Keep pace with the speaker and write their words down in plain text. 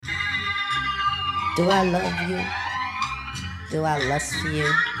Do I love you? Do I lust for you?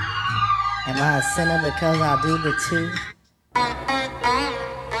 Am I a sinner because I do the two?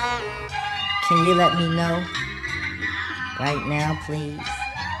 Can you let me know? Right now, please.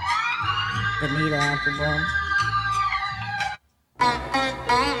 Bonita, Applebum.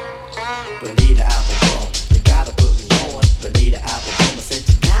 Bonita, Applebum, you gotta put me on. Bonita, Applebum, I said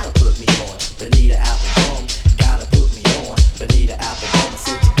you gotta put me on. Bonita, Applebum, gotta put me on. Bonita, Applebum, I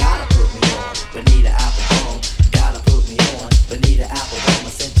said you gotta put me on. Bonita, Applebum, gotta put me on. Bonita, Applebum, I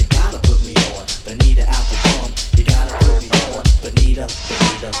said you gotta put me on. Bonita, Applebum, you gotta put me on. Bonita,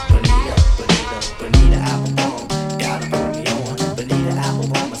 Bonita, Bonita, Bonita, Bonita, Applebum, gotta put me on. Bonita,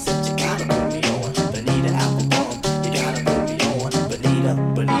 Applebum, I said you gotta put me on. Bonita, Applebum, you gotta put me on. Bonita,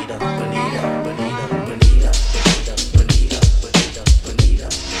 Bonita, Bonita, Bonita, Bonita, Bonita, Bonita, Bonita, Bonita.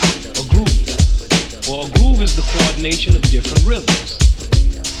 A groove. Well, a groove is the coordination of different rhythms.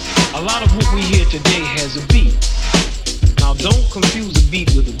 A lot of what we hear today has a beat. Now, don't confuse a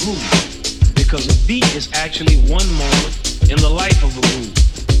beat with a groove, because a beat is actually one moment in the life of a groove.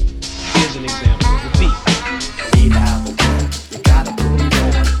 Here's an example of a beat. Bonita, Applebum, you gotta put me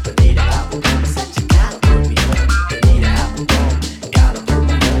on. Bonita, Applebum, I said you gotta put me on. Bonita, Applebum, gotta put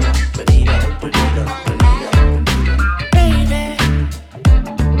me on. Bonita, Bonita, Bonita, Bonita. Baby,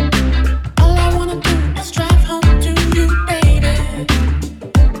 all I wanna do is drive home to you, baby.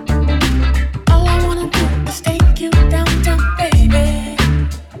 All I wanna do is take you downtown, baby.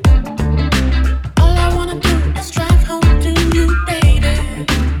 All I wanna do is drive home to you, baby.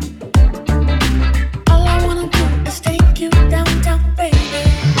 All I wanna do is take you downtown, baby.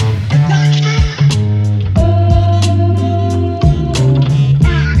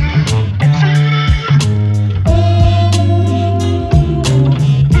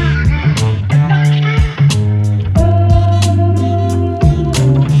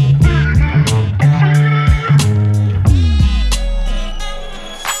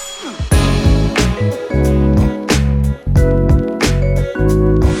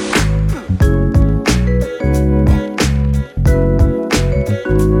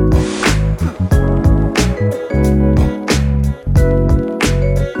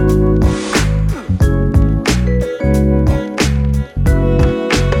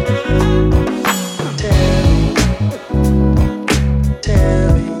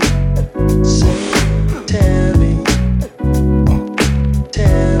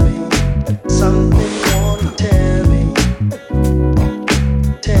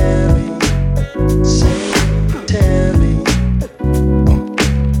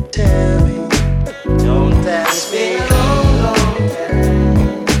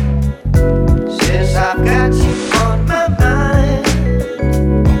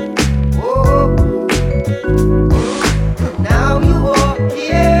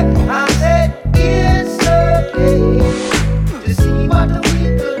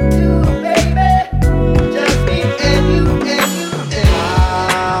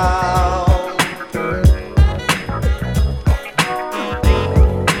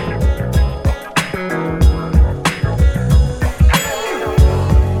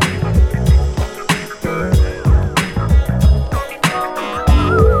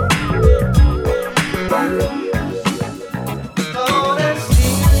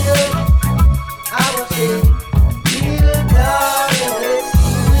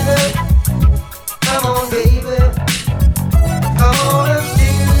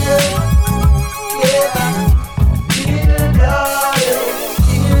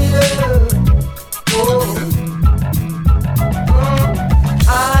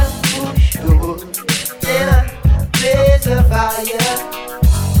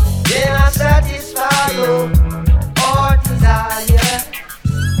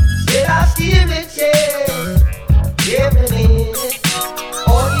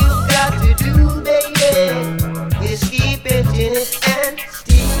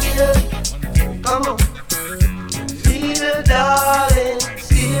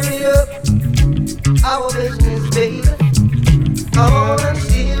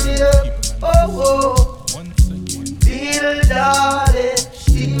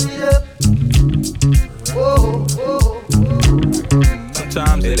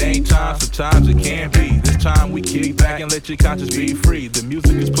 Sometimes it ain't time, sometimes it can't be. This time we kick back and let your conscience be free. The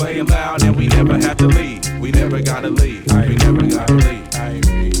music is playing loud and we never have to leave. We never gotta leave. We never gotta leave.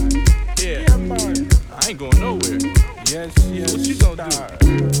 Yeah, I ain't going nowhere. Yes, what you gonna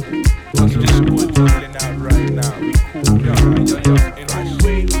do? What's this good time out right now? We cool, yo. And I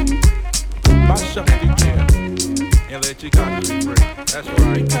sweet, my shuffle you can and let your conscience be free. That's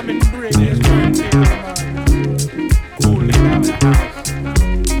right. Come and bring this one down. Cooling out the house.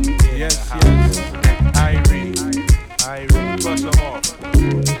 Yes.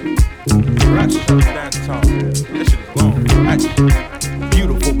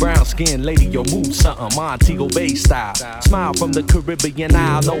 Beautiful brown skin lady, your move something Montego Bay style. Smile from the Caribbean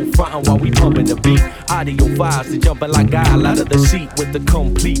Isle, no frontin' while we pumping the beat. Audio vibes to jumping like guile out of the seat with the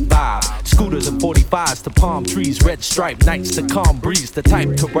complete vibe. Scooters and 45s to palm trees, red stripe nights to calm breeze. The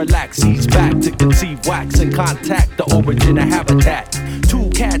type to relax, ease back to conceive wax and contact the origin of habitat. Two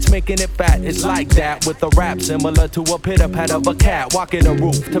cats making it fat, it's like that. With a rap similar to a pitter-pat of a cat walking a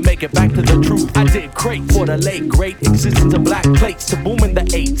roof to make it back to the truth. I did great for the late great existence of black plates to booming the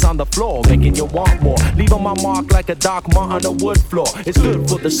eights on the floor, making you want more. Leaving my mark like a dark mark on a wood floor. It's good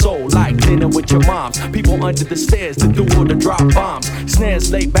for the soul, like dinner with your moms. People under the stairs to do or to drop bombs. Snares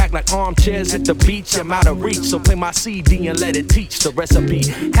laid back like armchairs at the beach. I'm out of reach, so play my CD and let it teach the recipe.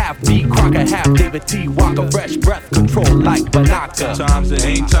 Half beat, Crocker, half David T. Walker, fresh breath control like Bonita. Sometimes it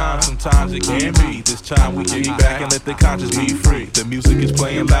ain't time, sometimes it can be. This time we kick back and let the conscience be free. The music is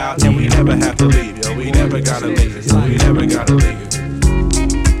playing loud and we never have to leave. Yo, we never gotta leave. We never gotta leave.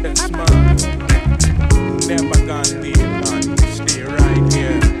 That's mine. Never gonna leave, man. Stay right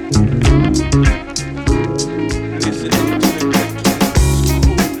here. Listen to the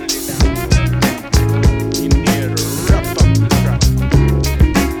you need to rough up the trap.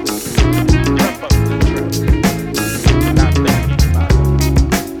 Rough up the trap. Not the people.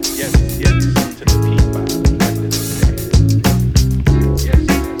 Yes, yes, to the people. Yes,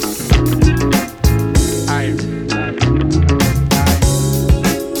 yes.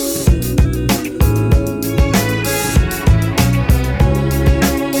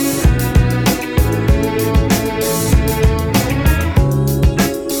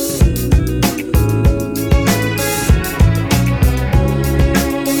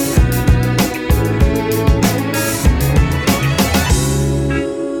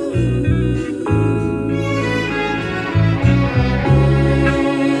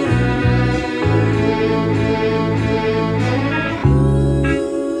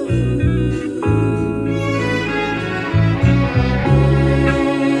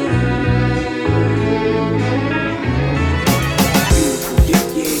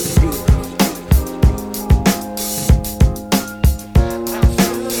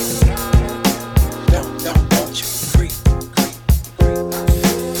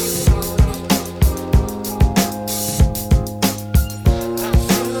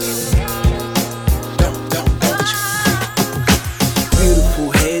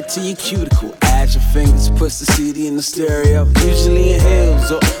 cuticle. Add your fingers, push the CD in the stereo. Usually in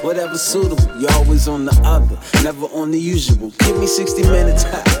heels or whatever suitable. You're always on the other, never on the usual. Give me 60 minutes,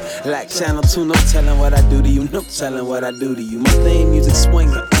 like Channel 2, no telling what I do to you, no telling what I do to you. My theme music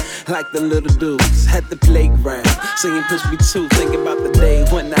swinging, like the little dudes at the playground, singing Push Me Too. Think about the day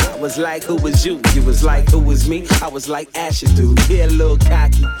when I was like, who was you? You was like, who was me? I was like, Asher, dude. Yeah, a little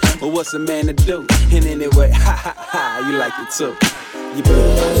cocky, but what's a man to do? And anyway, ha ha ha, you like it too. You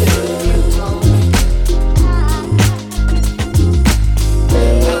beautiful.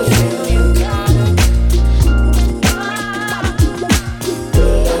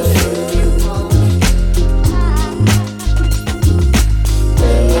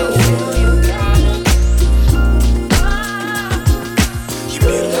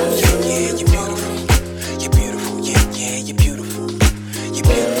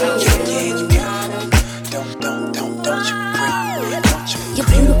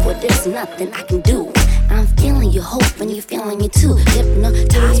 There's nothing I can do. I'm feeling your hope and you're feeling me too.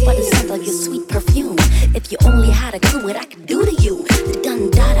 Hypnotized by the scent of your sweet perfume. If you only had a clue what I could do to you. The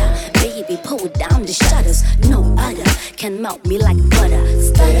dun-dada, baby, pull down the shutters. No other can melt me like butter.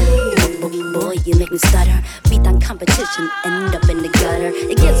 Stutter, boy, you make me stutter. Beat down competition, end up in the gutter.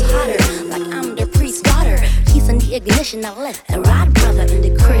 It gets hotter, like I'm the priest's daughter. Keys in the ignition, now let the ride brother in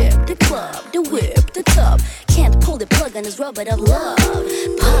the crib, the club, the whip, the tub. Can't pull the plug on this rubber of love.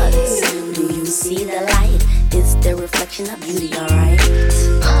 Pugs, do you see the light? It's the reflection of beauty, alright?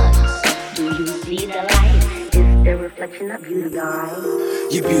 Pugs, do you see the light? It's the reflection of beauty, alright?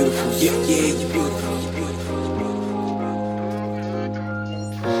 You're beautiful, yeah, yeah, you're beautiful, you're beautiful.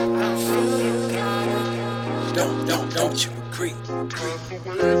 Don't you agree?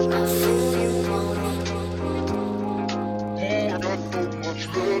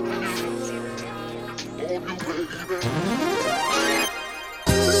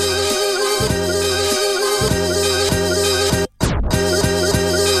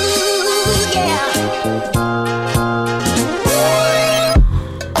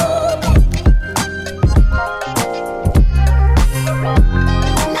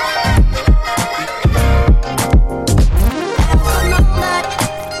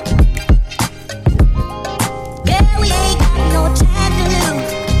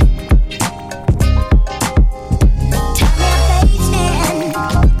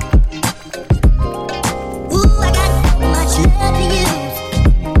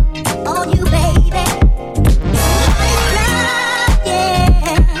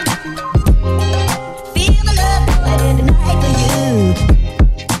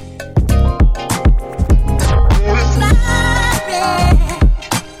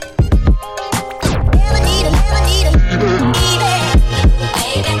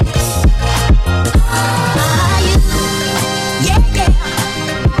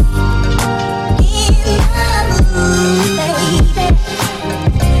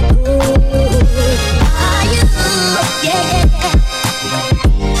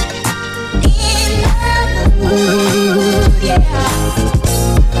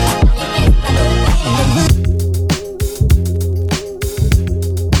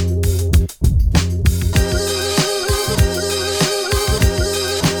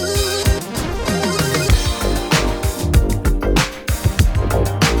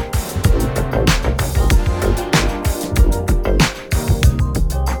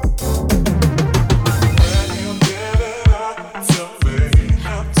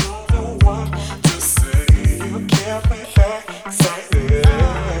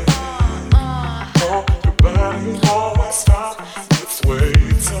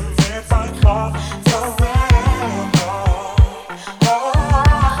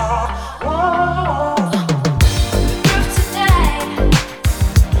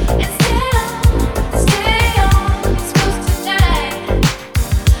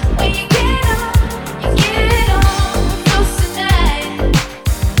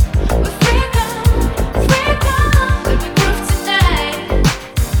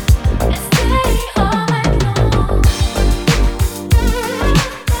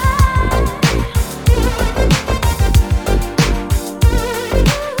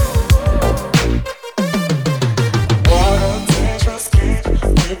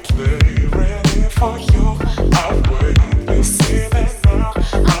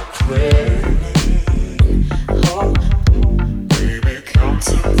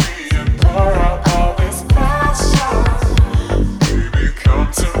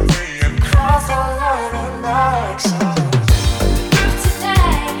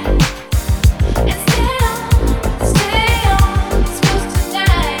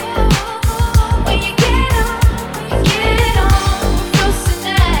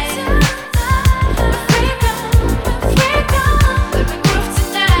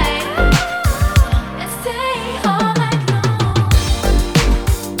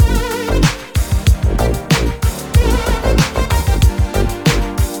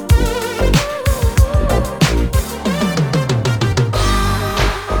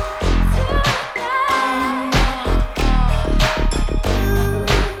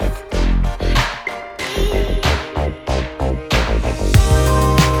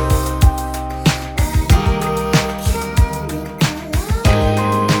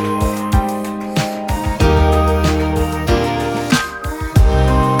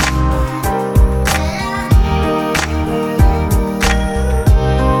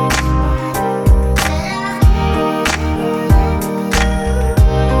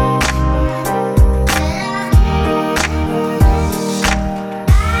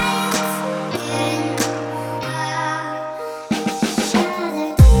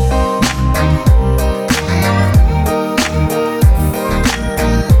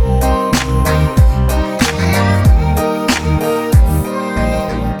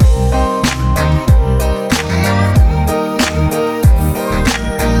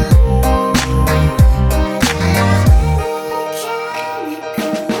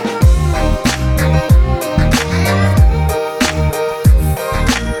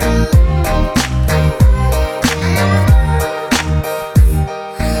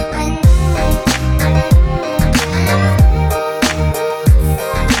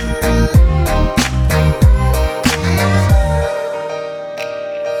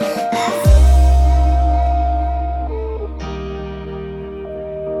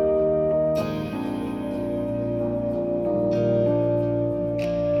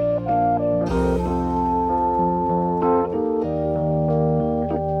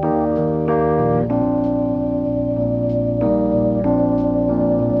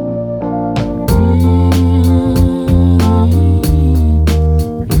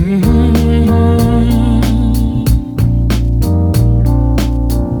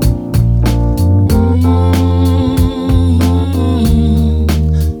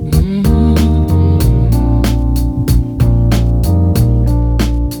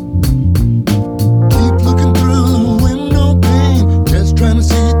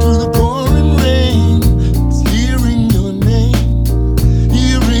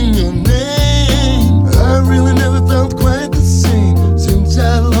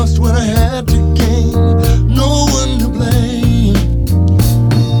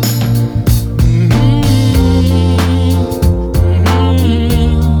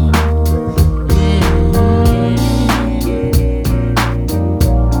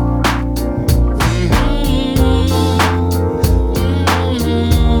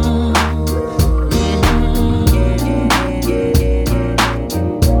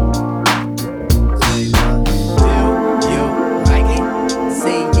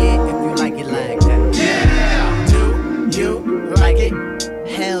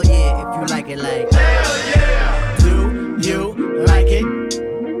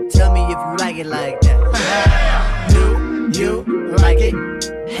 it like that. Do you like it?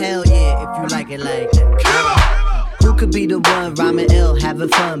 Hell yeah, if you like it like that. Who could be the one rhyming ill, having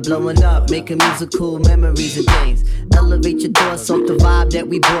fun, blowing up, making musical memories and things? Elevate your door, soak the vibe that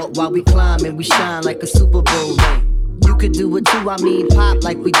we brought while we climb and we shine like a Super Bowl ring. You could do it too, I mean pop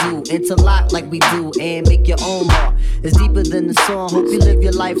like we do, interlock like we do, and make your own mark. It's deeper than the song, hope you live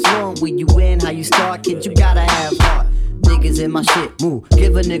your life long. Where you win, how you start, kid, you gotta have heart. Niggas in my shit, move,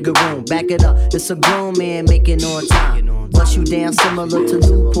 give a nigga room, back it up. It's a grown man making on time. bust you down similar to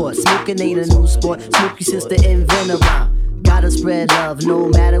Newport. Smoking ain't a new sport. Smokey sister invent a rhyme. Gotta spread love no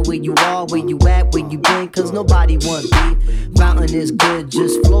matter where you are, where you at, where you been, cause nobody want beef. Fountain is good,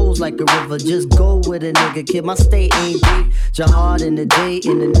 just flows like a river. Just go with a nigga, kid, my state ain't deep. Jihad in the day,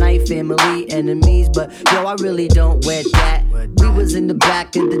 in the night, family, enemies. But yo, I really don't wet that. We was in the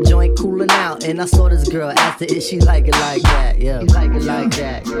back of the joint cooling out, and I saw this girl, asked her if she like it like that. Yeah, you like it like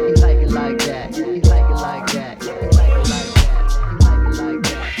that, you like it like that, you like it like that, you like it like that, you like it like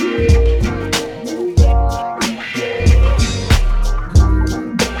that.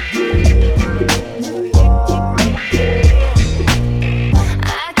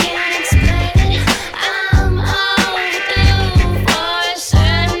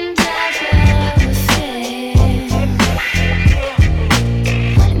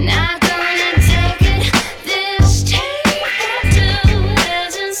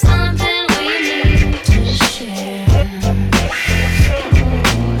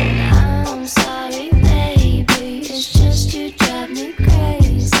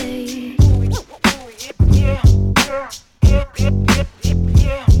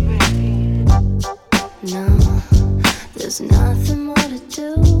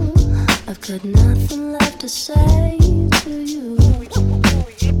 Got nothing left to say to you.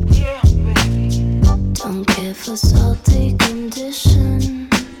 Don't care for salty conditions.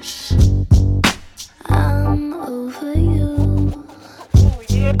 I'm over you.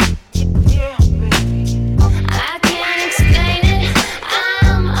 I can't explain it.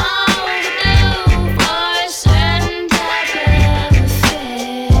 I'm overdue for a certain type of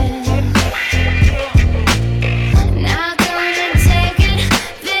affair. Not gonna take it.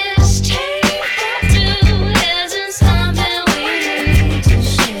 This tape isn't something we need to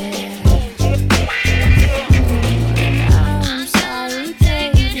share. I'm sorry,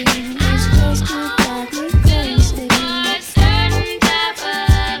 baby. It's just you got me crazy. For a certain type of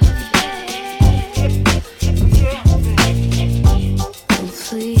affair. Oh,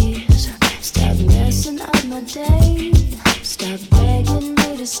 please, stop messing up my day. Stop begging me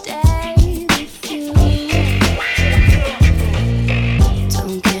to stay with you.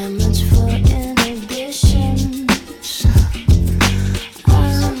 Don't care much for inhibitions.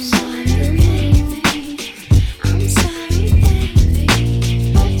 I'm sorry, baby. I'm sorry, baby.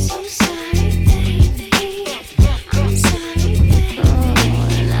 So sorry, baby. I'm sorry, baby.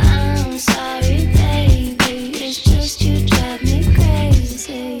 And I'm sorry, baby. It's just you drive me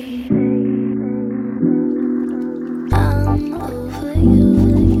crazy. I'm over you.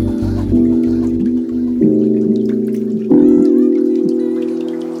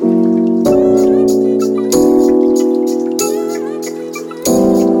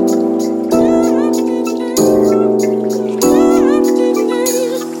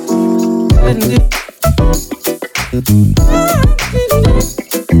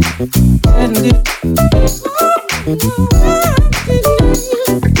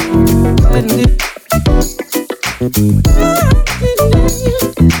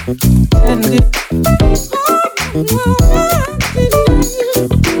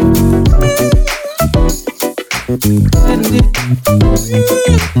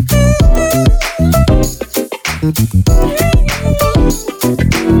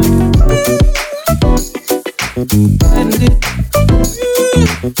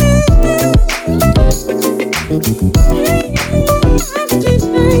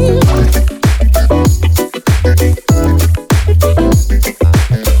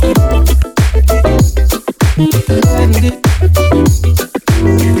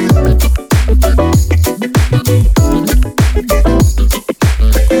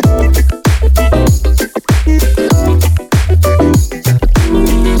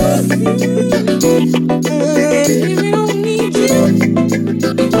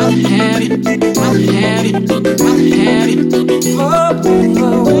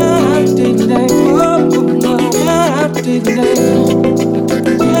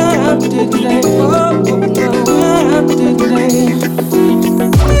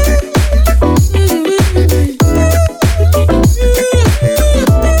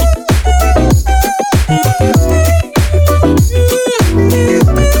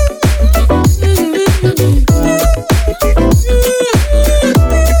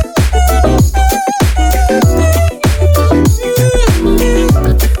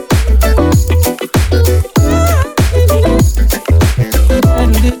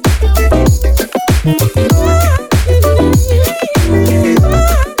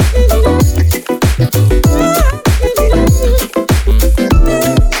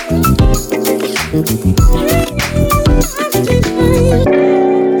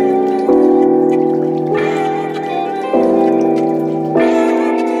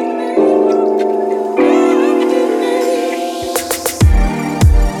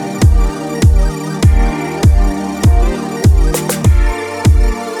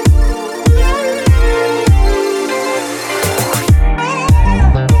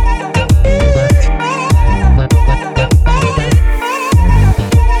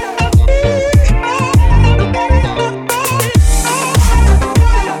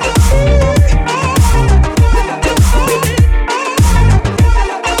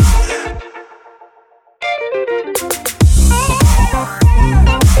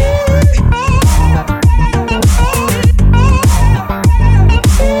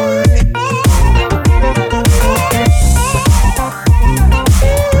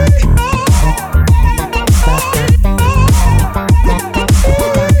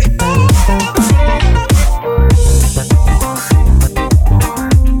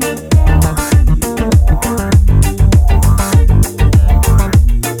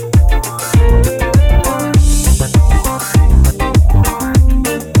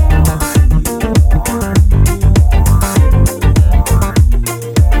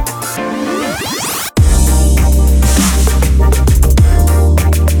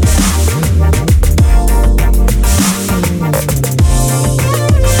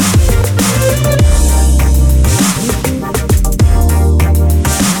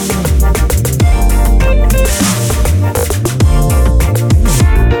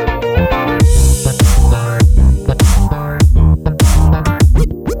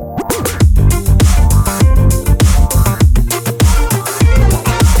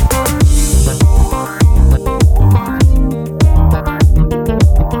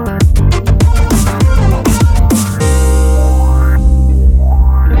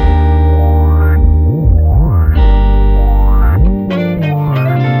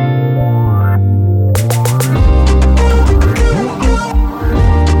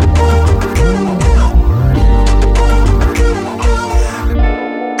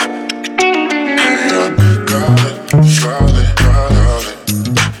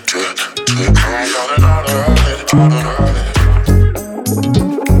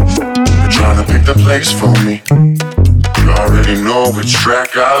 place for me. You already know which track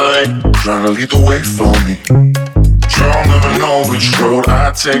I like, tryna lead the way for me. You'll never know which road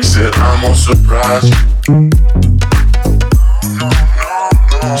I take, said I'm gonna surprise you.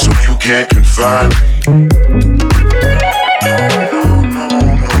 So you can't confine me.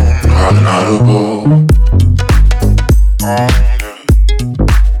 I'm Audible.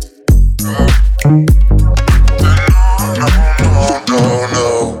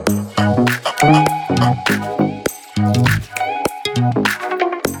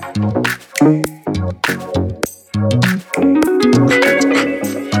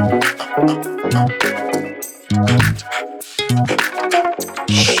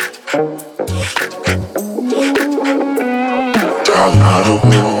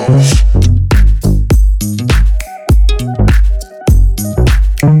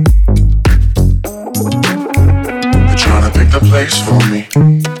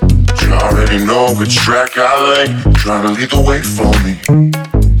 Tryna lead the way for me.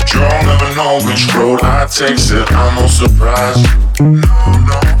 You'll never know which road I take, said I'm gonna surprise you.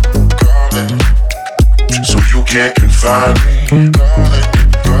 No, call it. So you can't confine me. Call it.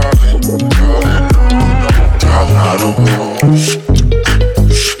 I'm Audible.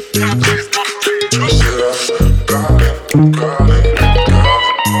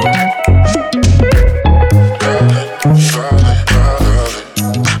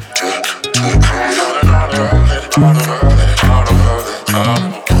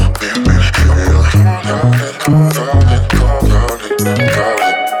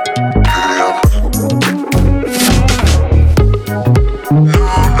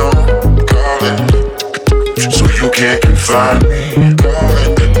 Find me, call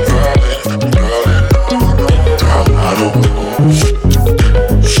it, I'm Audible.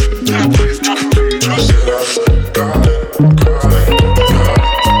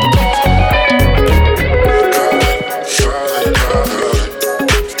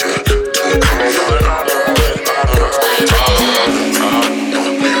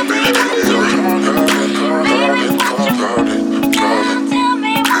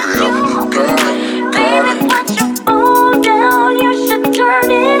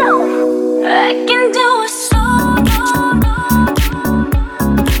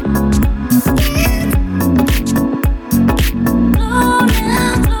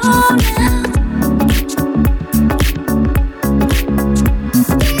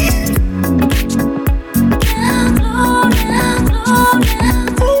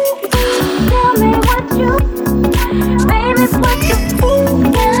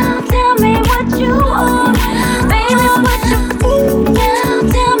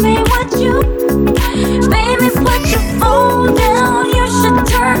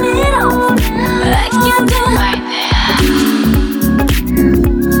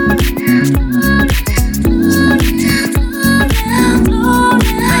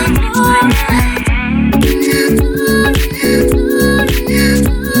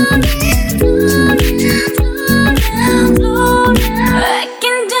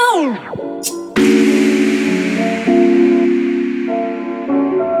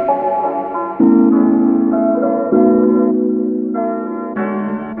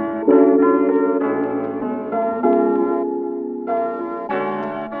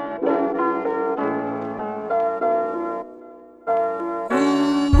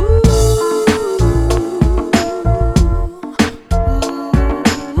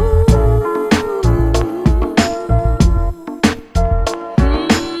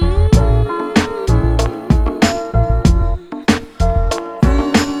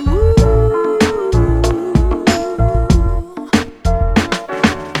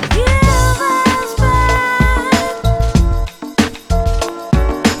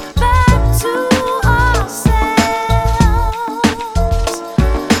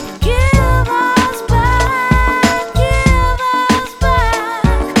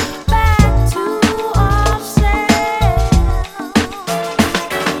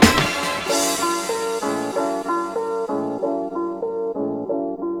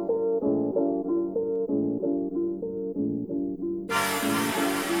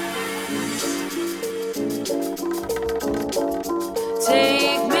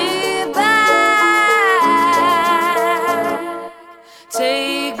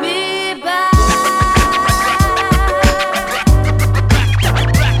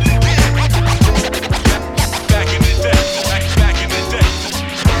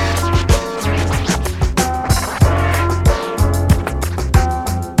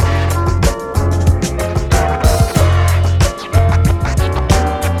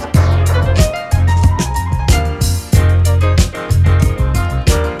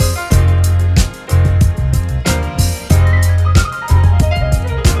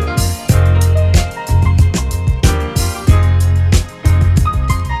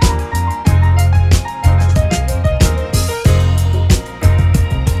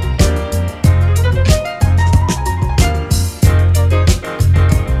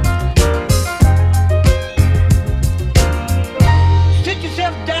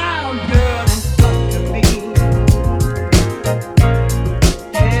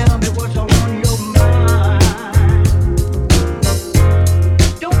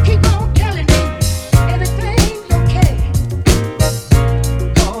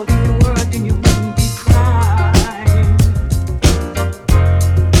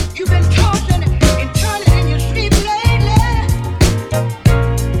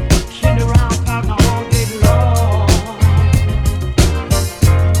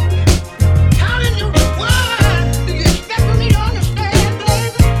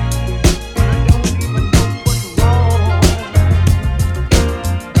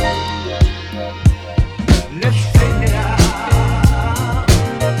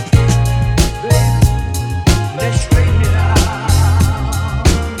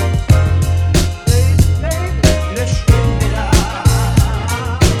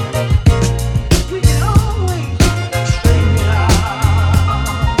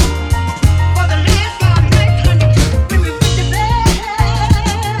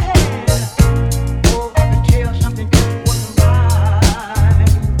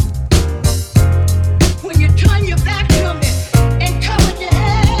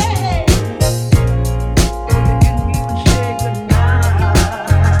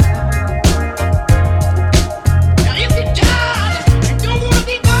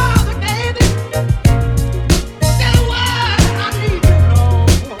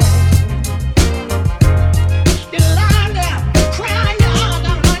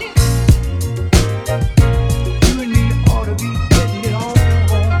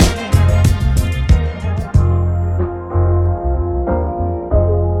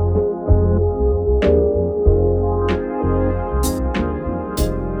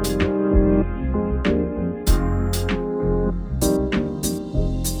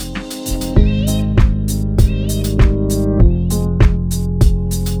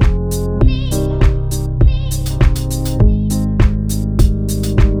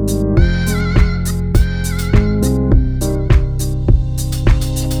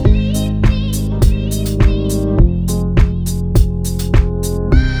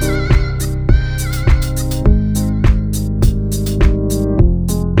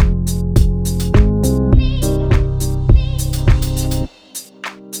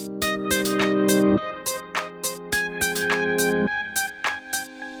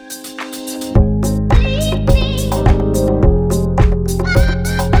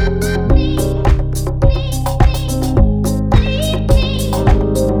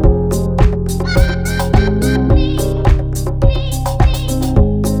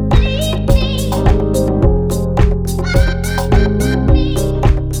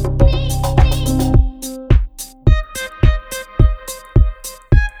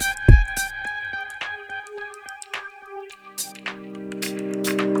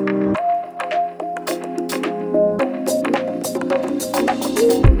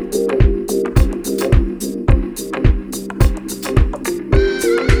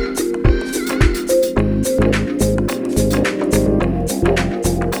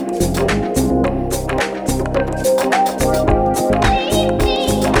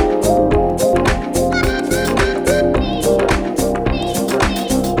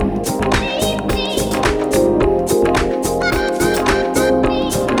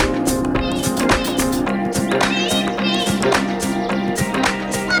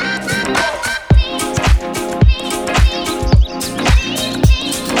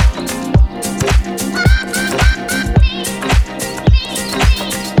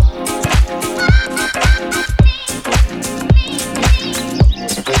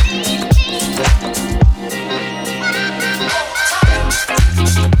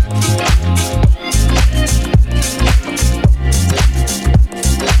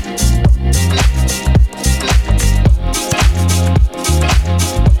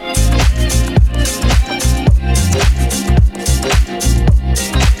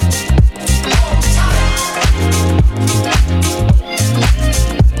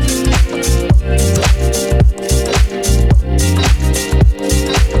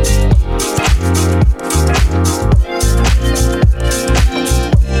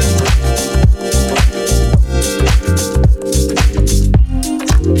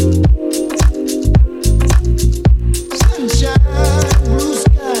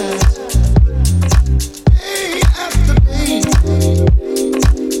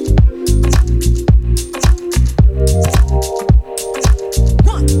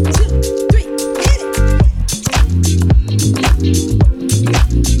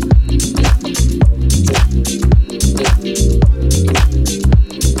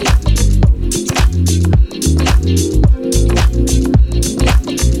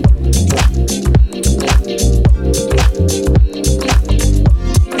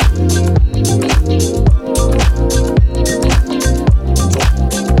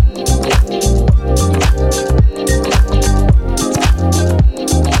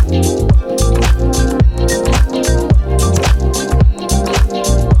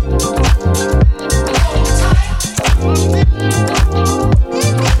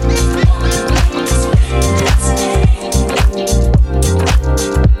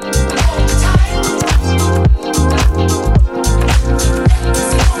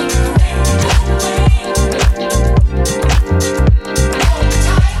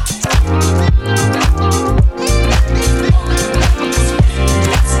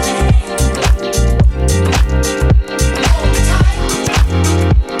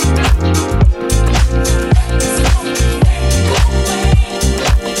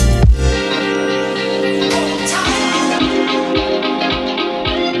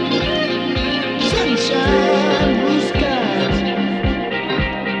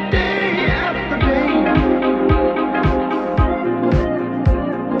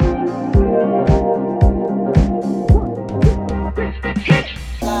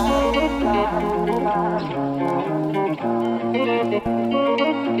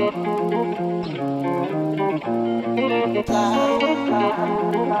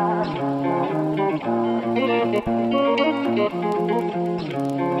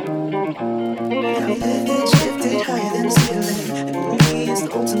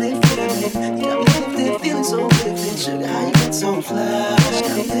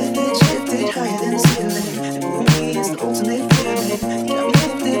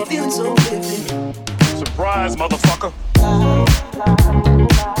 Surprise, motherfucker.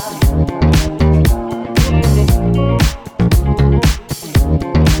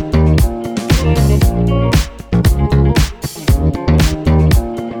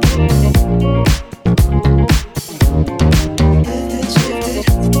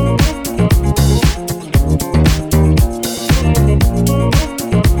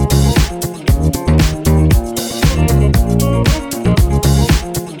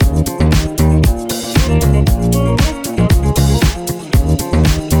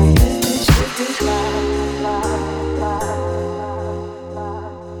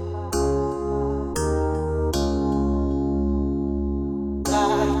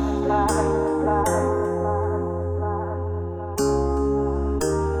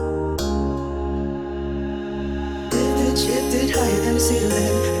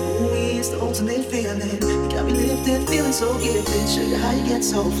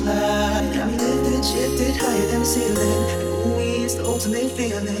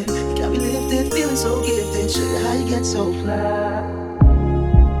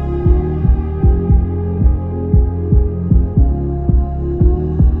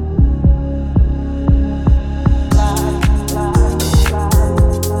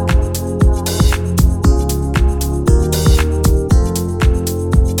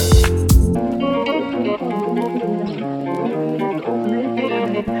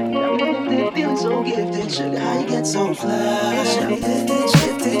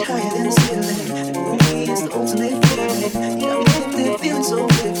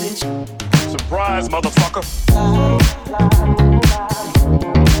 motherfucker.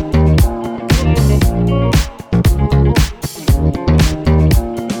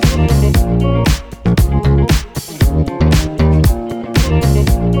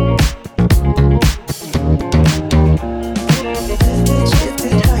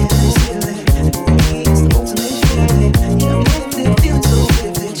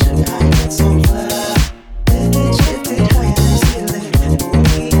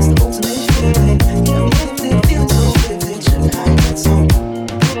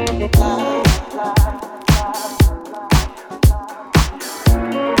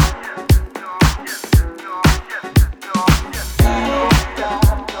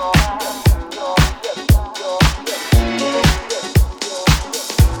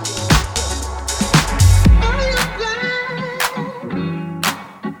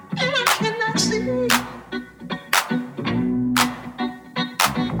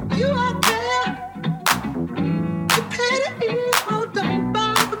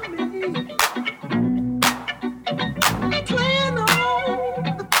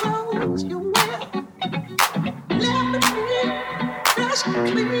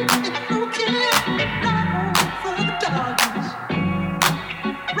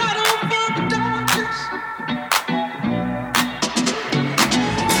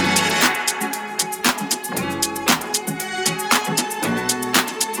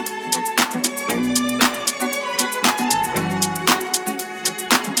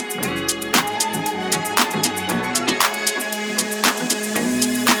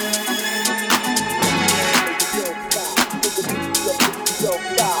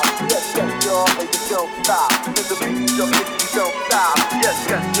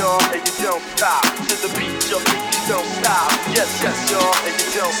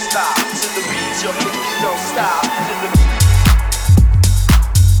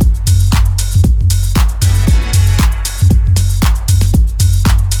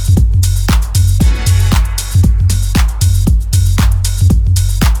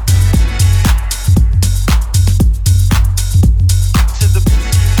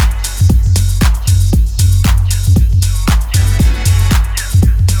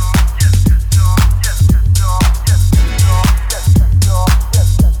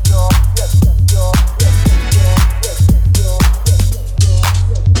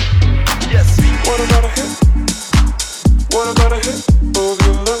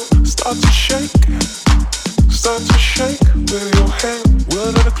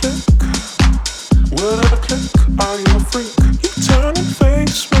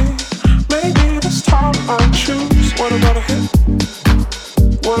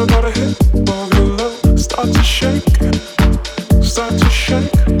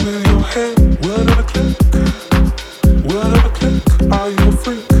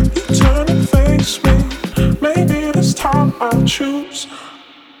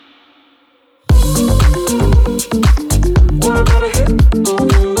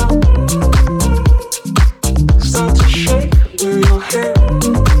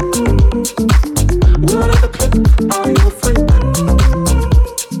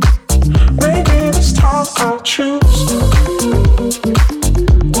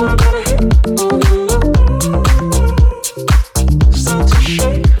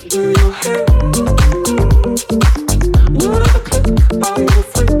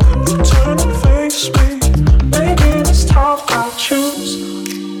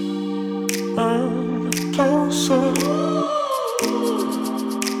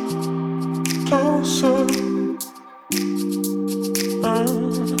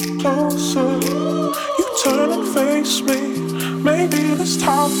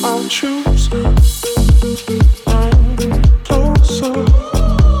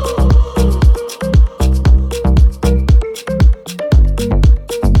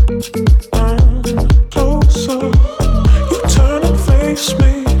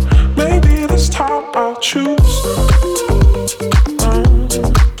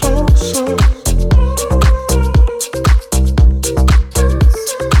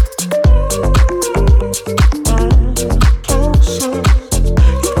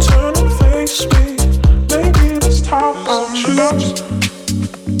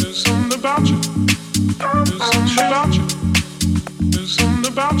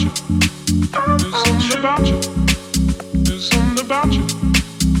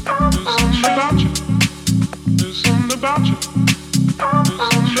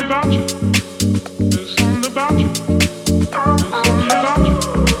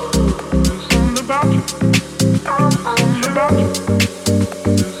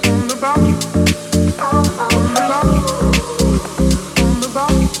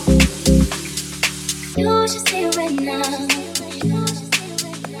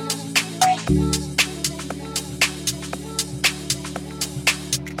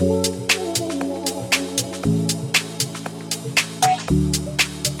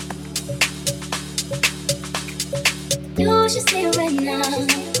 should say it right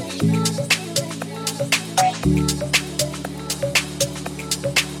now.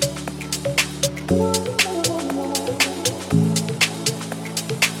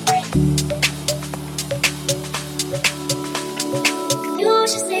 You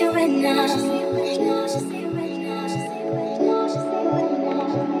should say it right now.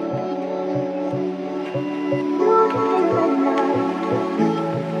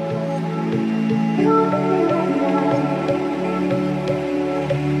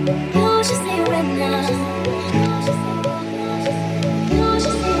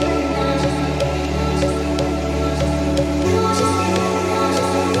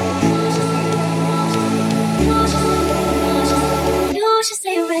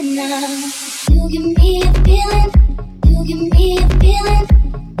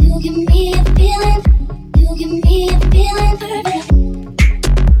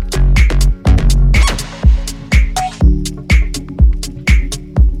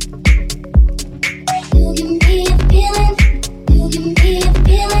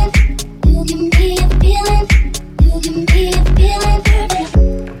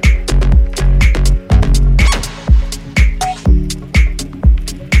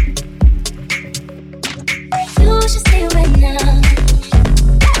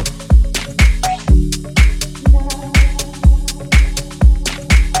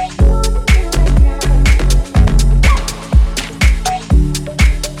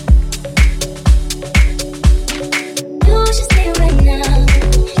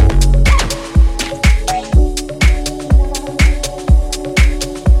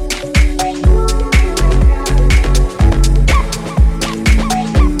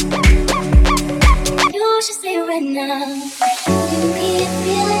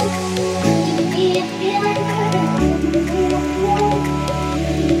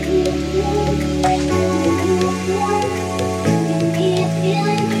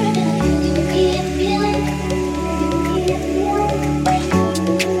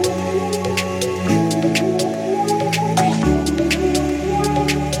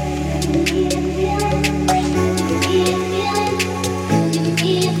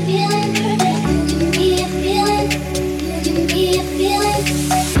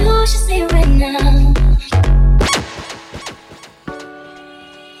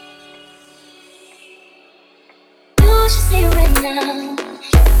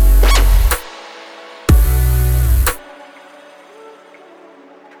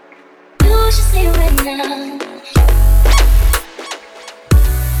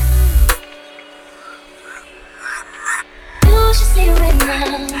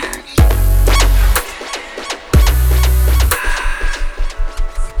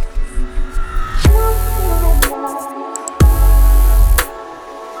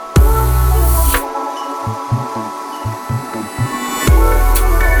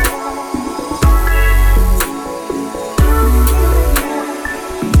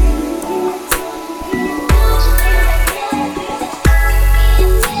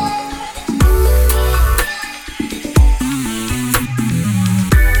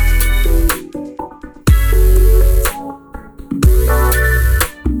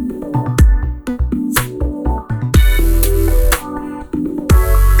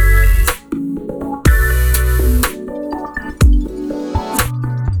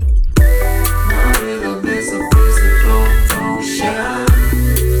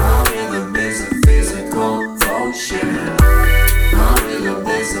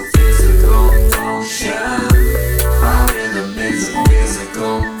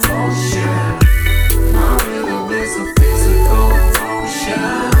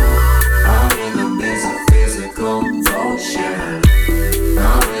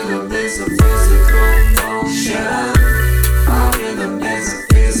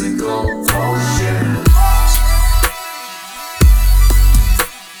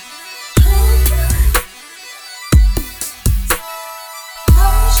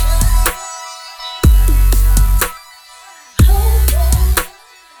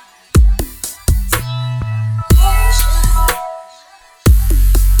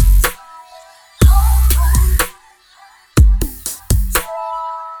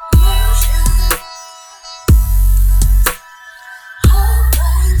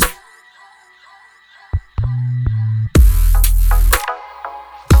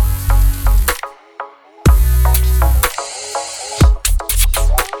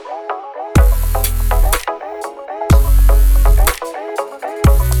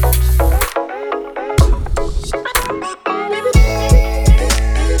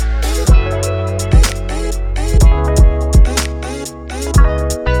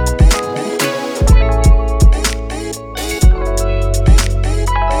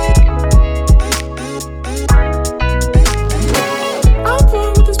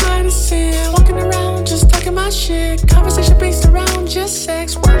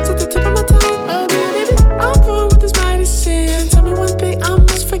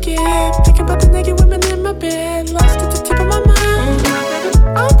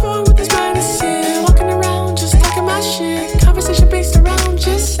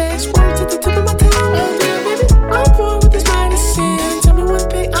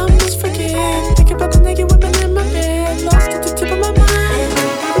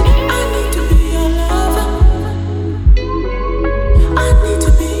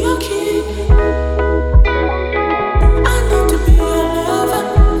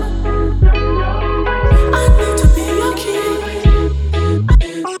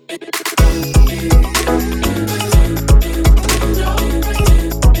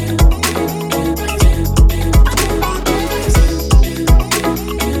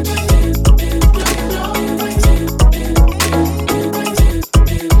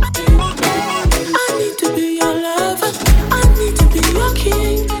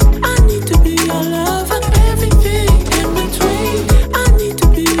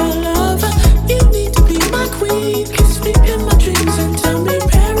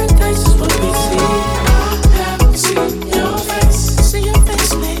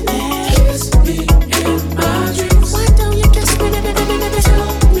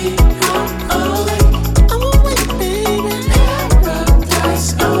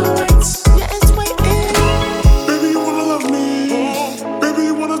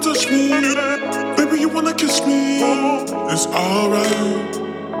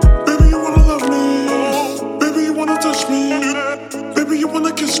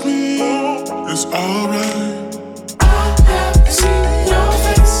 kiss me, it's alright. I have seen your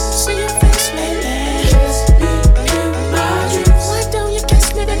face lately. Kiss me in my dreams. Why don't you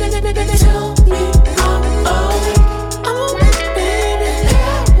kiss me? Tell me I'm awake. I'm awake, baby.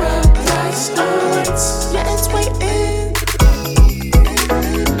 Paradise awaits. Yeah, it's waiting.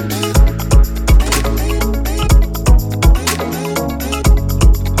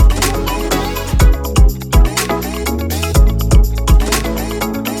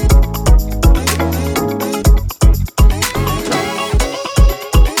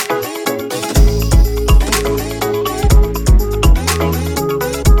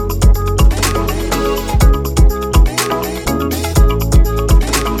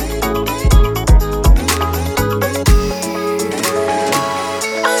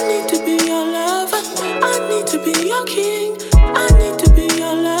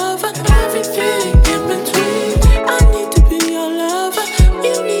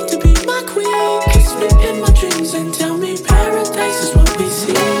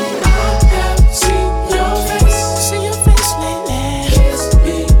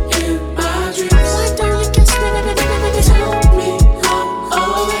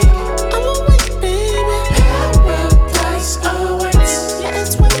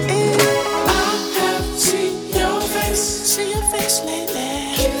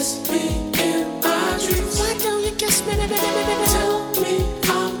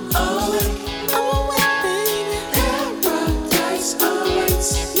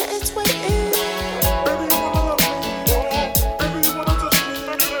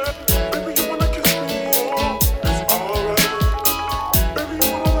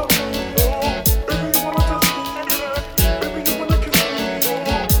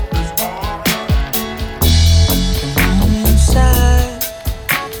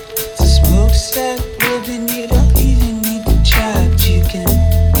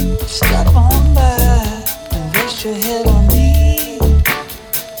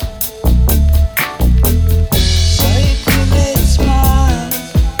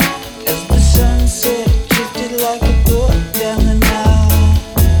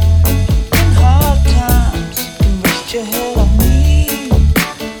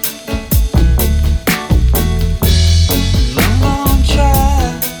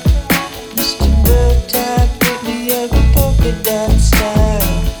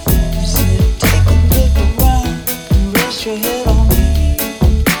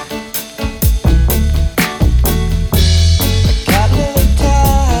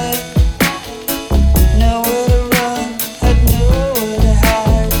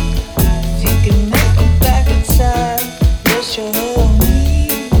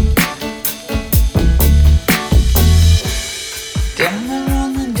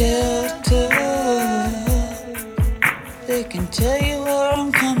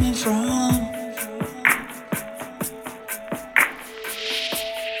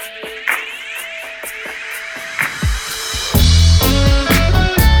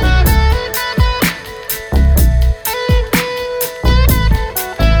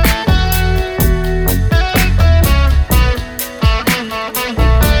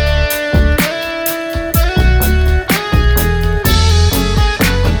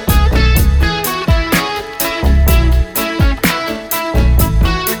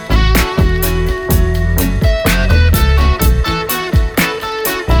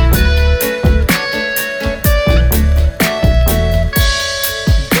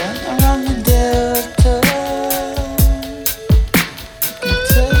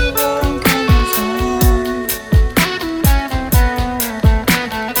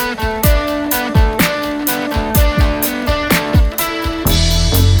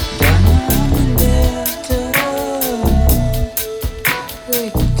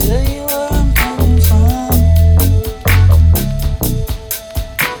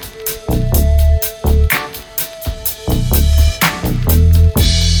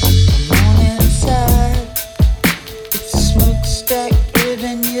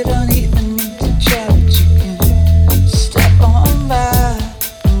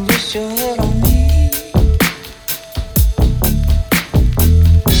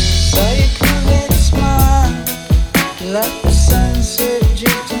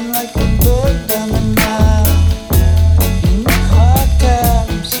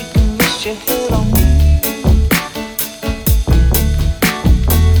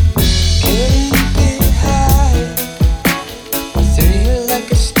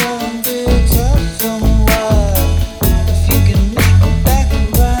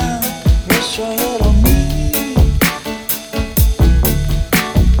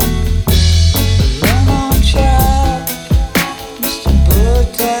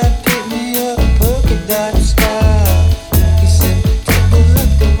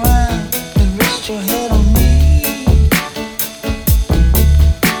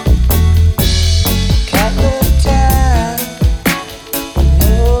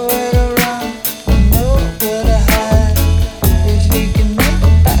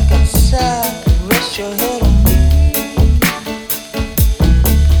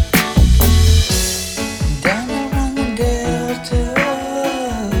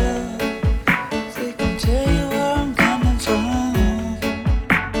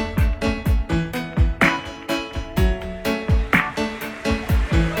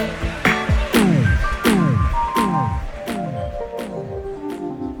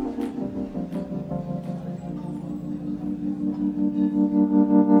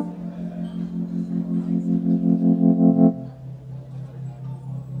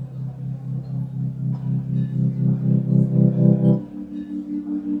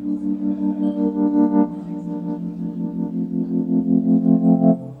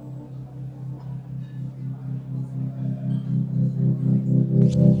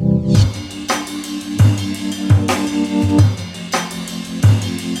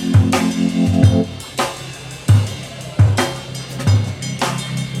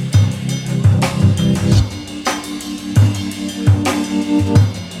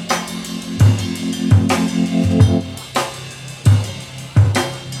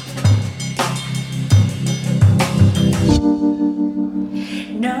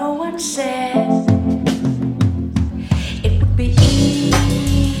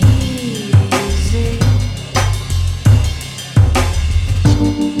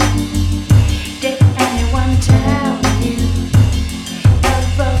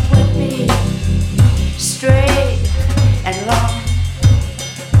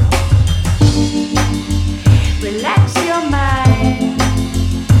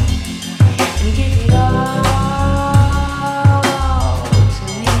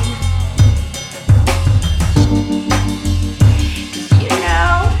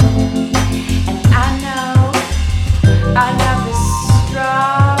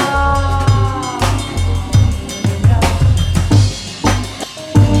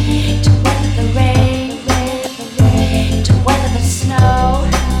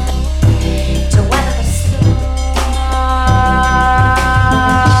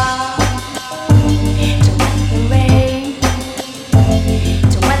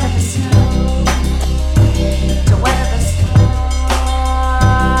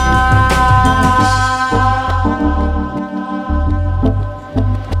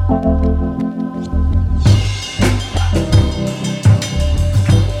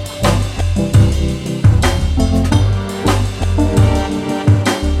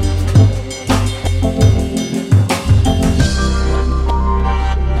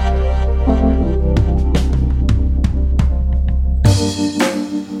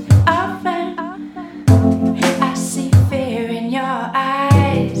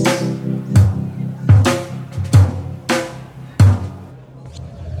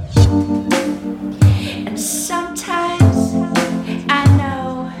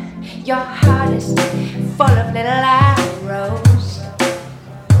 Your heart is full of little arrows.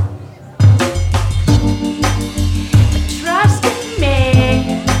 But trust in me,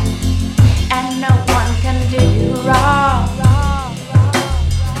 and no one can do you wrong.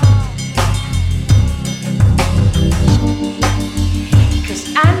 'Cause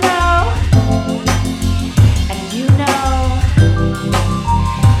I know, and you know,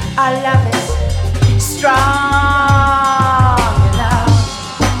 our love is strong.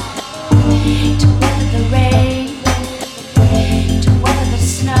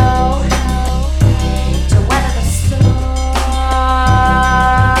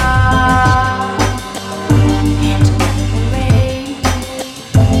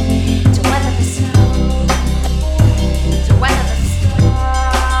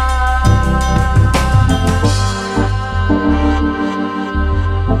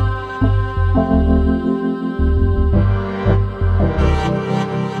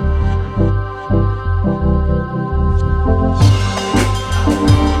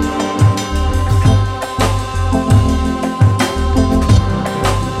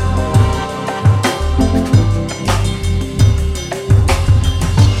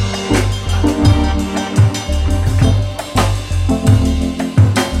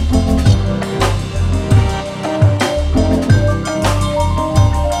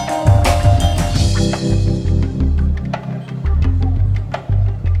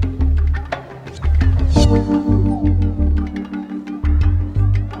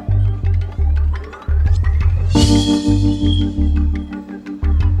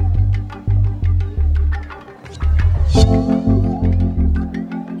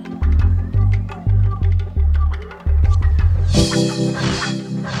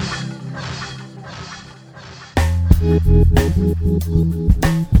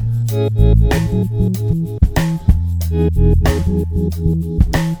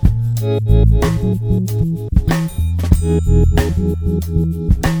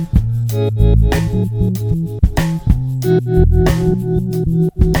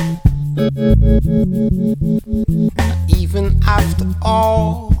 Even after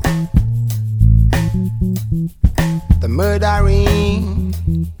all the murdering,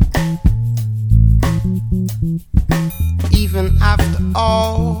 even after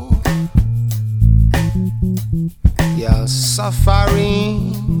all your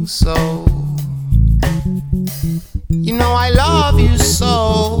suffering, so you know I love you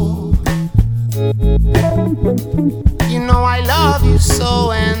so. You know I love you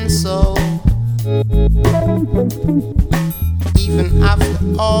so and so. Even after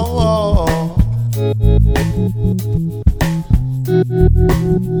all,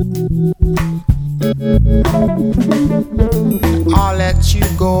 I'll let you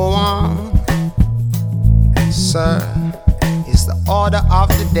go on, sir. It's the order of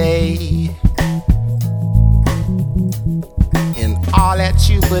the day, and I'll let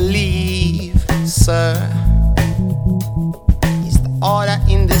you believe, sir. It's the order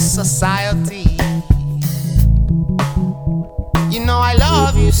in this society. You know I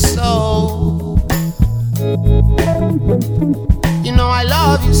love you so. You know I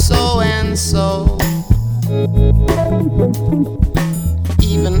love you so and so.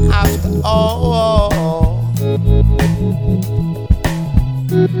 Even after all,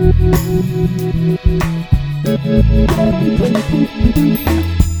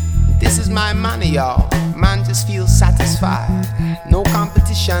 this is my money, y'all. Man just feels satisfied. No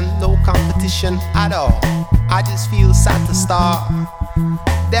competition at all. I just feel satisfied.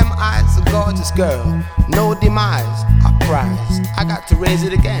 Them eyes, a gorgeous girl. No demise, a prize. I got to raise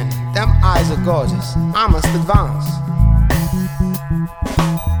it again. Them eyes are gorgeous. I must advance.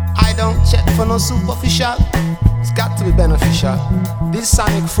 I don't check for no superficial. It's got to be beneficial. These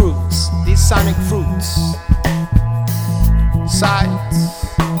sonic fruits. Sights.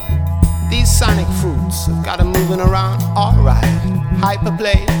 These sonic fruits have got 'em moving around alright.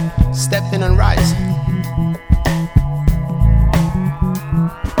 Hyperplay, stepping and rising.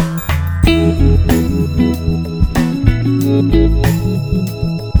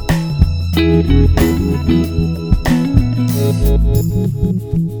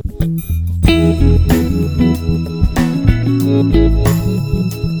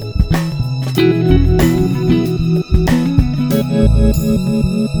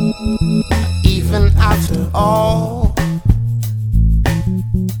 Even after all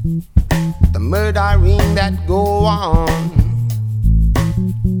the murdering that go on,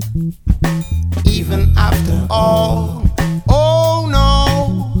 even after all, oh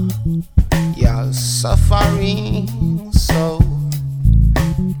no, you're suffering so.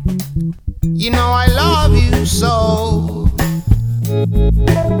 You know I love you so.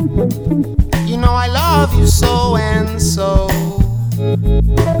 You know I love you so and so.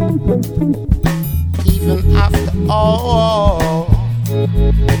 Even after all,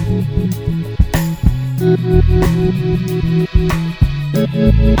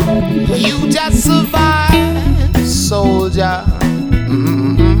 you just survived, soldier.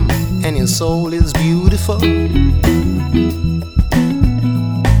 And your soul is beautiful,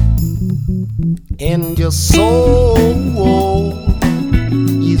 and your soul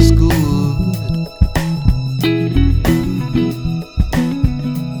is good.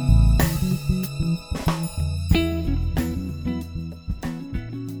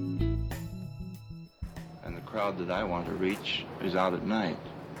 And the crowd that I want to reach is out at night.